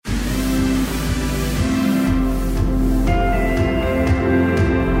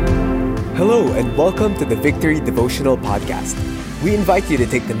and welcome to the Victory Devotional Podcast. We invite you to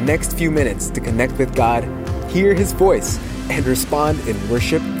take the next few minutes to connect with God, hear His voice, and respond in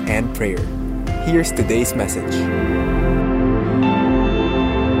worship and prayer. Here's today's message.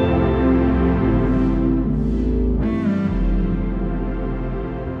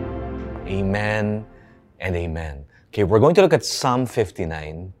 Amen and amen. Okay, we're going to look at Psalm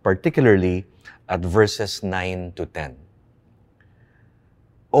 59, particularly at verses 9 to 10.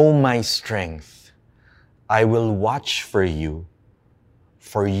 O my strength, I will watch for you,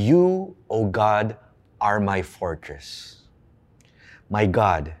 O God, are my fortress. My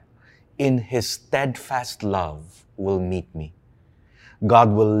God, in His steadfast love, will meet me.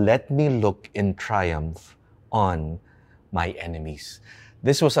 God will let me look in triumph on my enemies.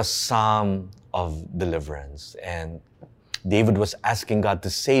 This was a psalm of deliverance, and David was asking God to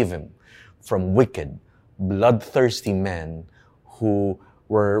save him from wicked, bloodthirsty men who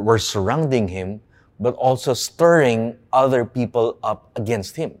were surrounding him, but also stirring other people up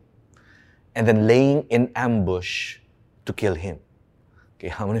against him, and then laying in ambush to kill him. Okay,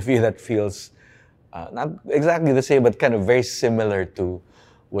 how many of you that feels not exactly the same, but kind of very similar to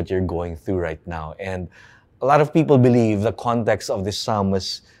what you're going through right now? And a lot of people believe the context of this psalm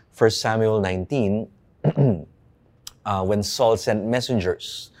was 1 Samuel 19, when Saul sent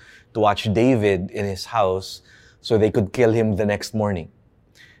messengers to watch David in his house so they could kill him the next morning.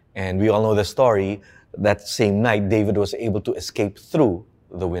 And we all know the story. That same night, David was able to escape through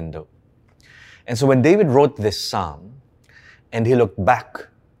the window. And so when David wrote this psalm, and he looked back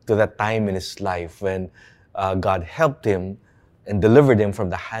to that time in his life when God helped him and delivered him from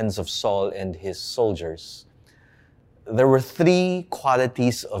the hands of Saul and his soldiers, there were three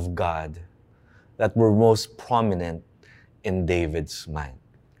qualities of God that were most prominent in David's mind.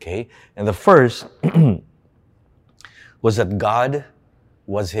 Okay? And the first was that God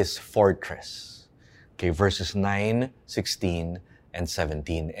was his fortress. Okay, verses 9, 16, and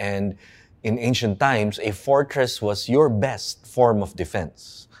 17. And in ancient times, a fortress was your best form of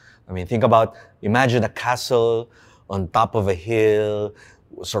defense. I mean, imagine a castle on top of a hill,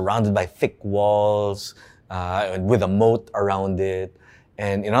 surrounded by thick walls, with a moat around it.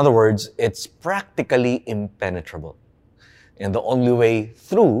 And in other words, it's practically impenetrable. And the only way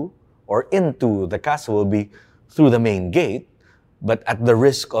through or into the castle will be through the main gate, but at the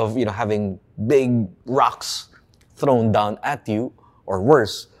risk of, having big rocks thrown down at you, or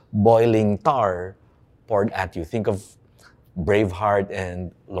worse, boiling tar poured at you. Think of Braveheart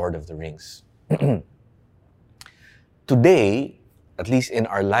and Lord of the Rings. Today, at least in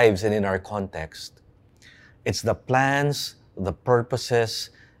our lives and in our context, it's the plans, the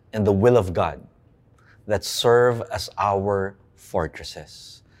purposes, and the will of God that serve as our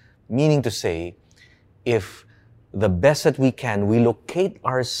fortresses. Meaning to say, if the best that we can, we locate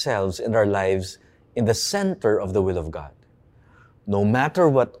ourselves in our lives in the center of the will of God. No matter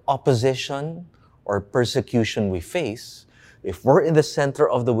what opposition or persecution we face, if we're in the center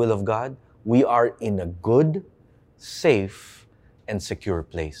of the will of God, we are in a good, safe, and secure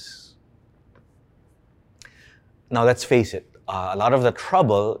place. Now let's face it, a lot of the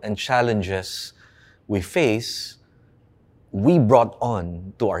trouble and challenges we face, we brought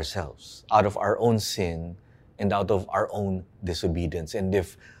on to ourselves out of our own sin and out of our own disobedience. And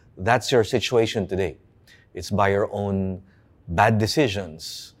if that's your situation today, it's by your own bad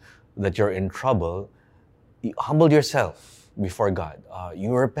decisions that you're in trouble, you humble yourself before God.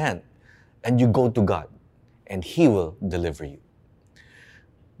 You repent and you go to God, and He will deliver you.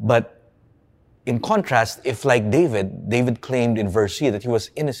 But in contrast, if like David claimed in verse 3 that he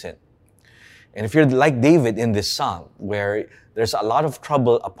was innocent. And if you're like David in this psalm, where there's a lot of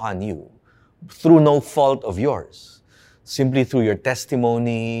trouble upon you, through no fault of yours, simply through your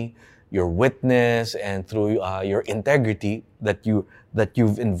testimony, your witness, and through your integrity that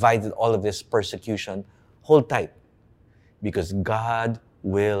you've invited all of this persecution, hold tight, because God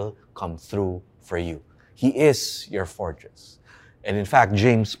will come through for you. He is your fortress. And in fact,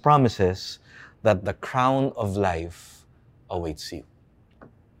 James promises that the crown of life awaits you.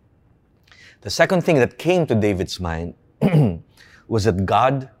 The second thing that came to David's mind was that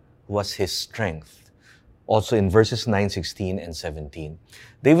God was his strength. Also in verses 9, 16, and 17.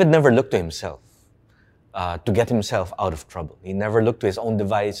 David never looked to himself to get himself out of trouble. He never looked to his own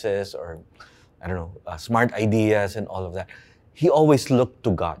devices or, smart ideas and all of that. He always looked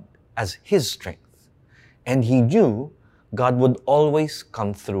to God as his strength. And he knew God would always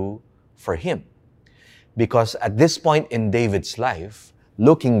come through for him. Because at this point in David's life,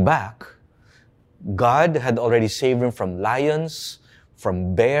 looking back, God had already saved him from lions,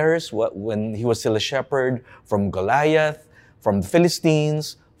 from bears when he was still a shepherd, from Goliath, from the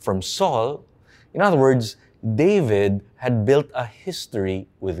Philistines, from Saul. In other words, David had built a history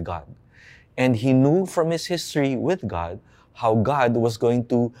with God. And he knew from his history with God how God was going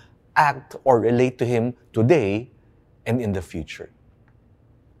to act or relate to him today and in the future.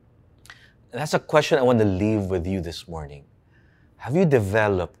 And that's a question I want to leave with you this morning. Have you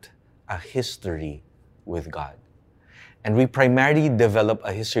developed a history with God? And we primarily develop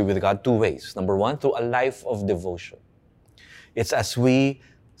a history with God two ways. Number one, through a life of devotion. It's as we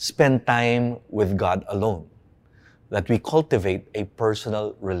spend time with God alone that we cultivate a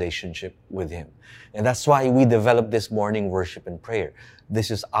personal relationship with Him. And that's why we develop this morning worship and prayer.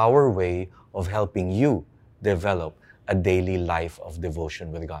 This is our way of helping you develop a daily life of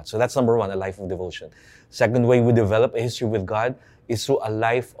devotion with God. So that's number one, a life of devotion. Second way we develop a history with God is through a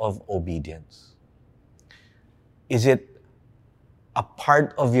life of obedience. Is it a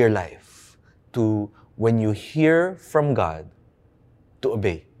part of your life to, when you hear from God, to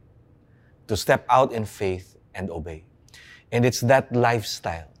obey, to step out in faith and obey? And it's that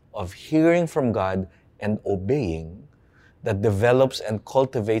lifestyle of hearing from God and obeying that develops and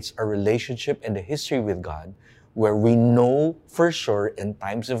cultivates a relationship and a history with God where we know for sure in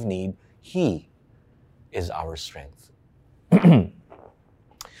times of need, He is our strength.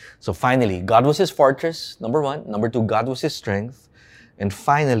 So finally, God was his fortress, number one. Number two, God was his strength. And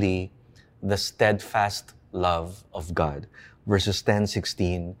finally, the steadfast love of God, verses 10,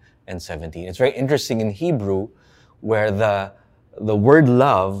 16, and 17. It's very interesting in Hebrew where the word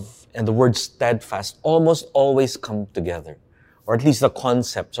love and the word steadfast almost always come together, or at least the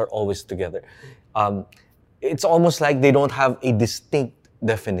concepts are always together. It's almost like they don't have a distinct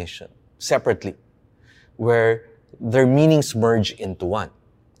definition separately, where their meanings merge into one.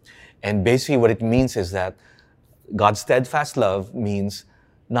 And basically what it means is that God's steadfast love means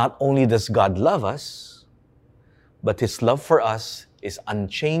not only does God love us, but His love for us is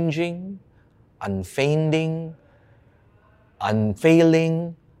unchanging, unfading,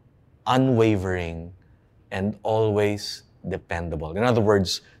 unfailing, unwavering, and always dependable. In other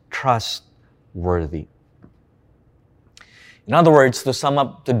words, trustworthy. In other words, to sum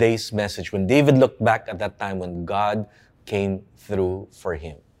up today's message, when David looked back at that time when God came through for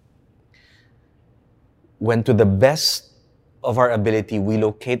him, when to the best of our ability, we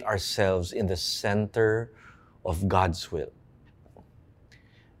locate ourselves in the center of God's will,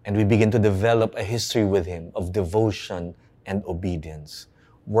 and we begin to develop a history with Him of devotion and obedience,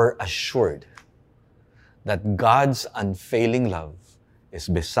 we're assured that God's unfailing love is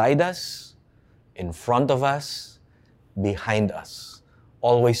beside us, in front of us, behind us,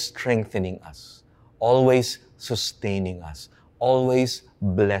 always strengthening us, always sustaining us, always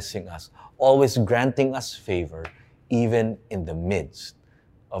blessing us, always granting us favor, even in the midst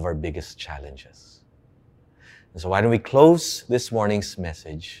of our biggest challenges. And so why don't we close this morning's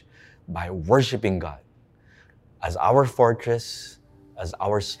message by worshiping God as our fortress, as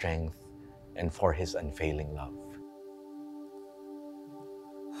our strength, and for His unfailing love.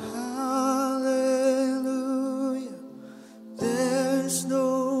 Hallelujah, there's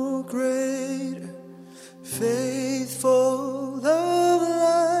no greater faithful love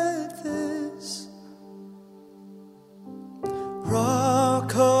like this.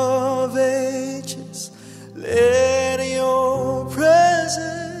 Rock of ages, let your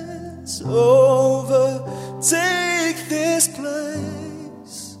presence overtake this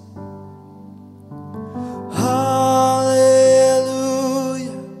place. Hallelujah,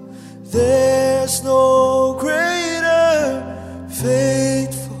 there's no greater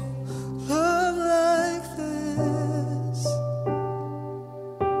faithful love like this.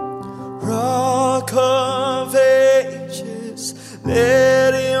 Rock of ages,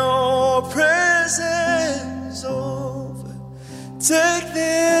 let your presence overtake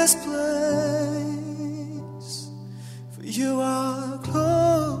this place. For you are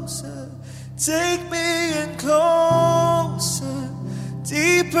closer, take me in closer,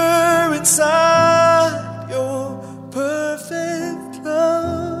 deeper inside your perfect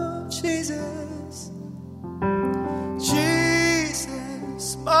love, Jesus.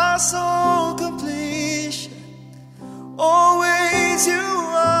 Jesus, my soul completion. Always you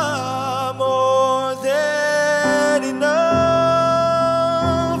are more than enough.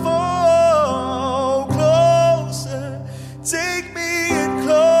 Oh, closer, take me in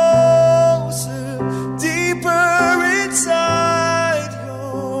closer, deeper inside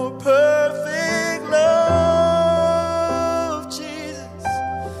your perfect love, Jesus.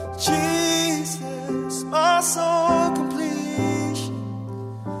 Jesus, my soul completion.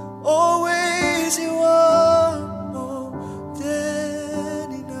 Always you are more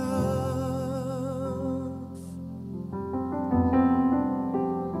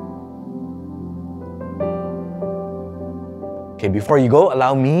Okay, before you go,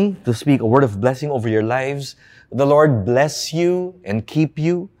 allow me to speak a word of blessing over your lives. The Lord bless you and keep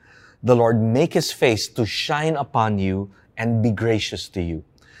you. The Lord make His face to shine upon you and be gracious to you.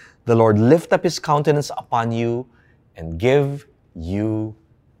 The Lord lift up His countenance upon you and give you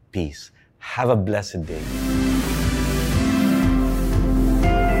peace. Have a blessed day.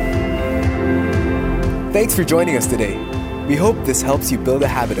 Thanks for joining us today. We hope this helps you build a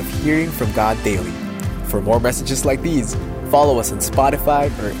habit of hearing from God daily. For more messages like these, follow us on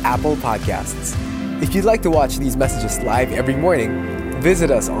Spotify or Apple Podcasts. If you'd like to watch these messages live every morning,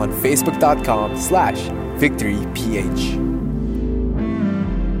 visit us on facebook.com/victoryph.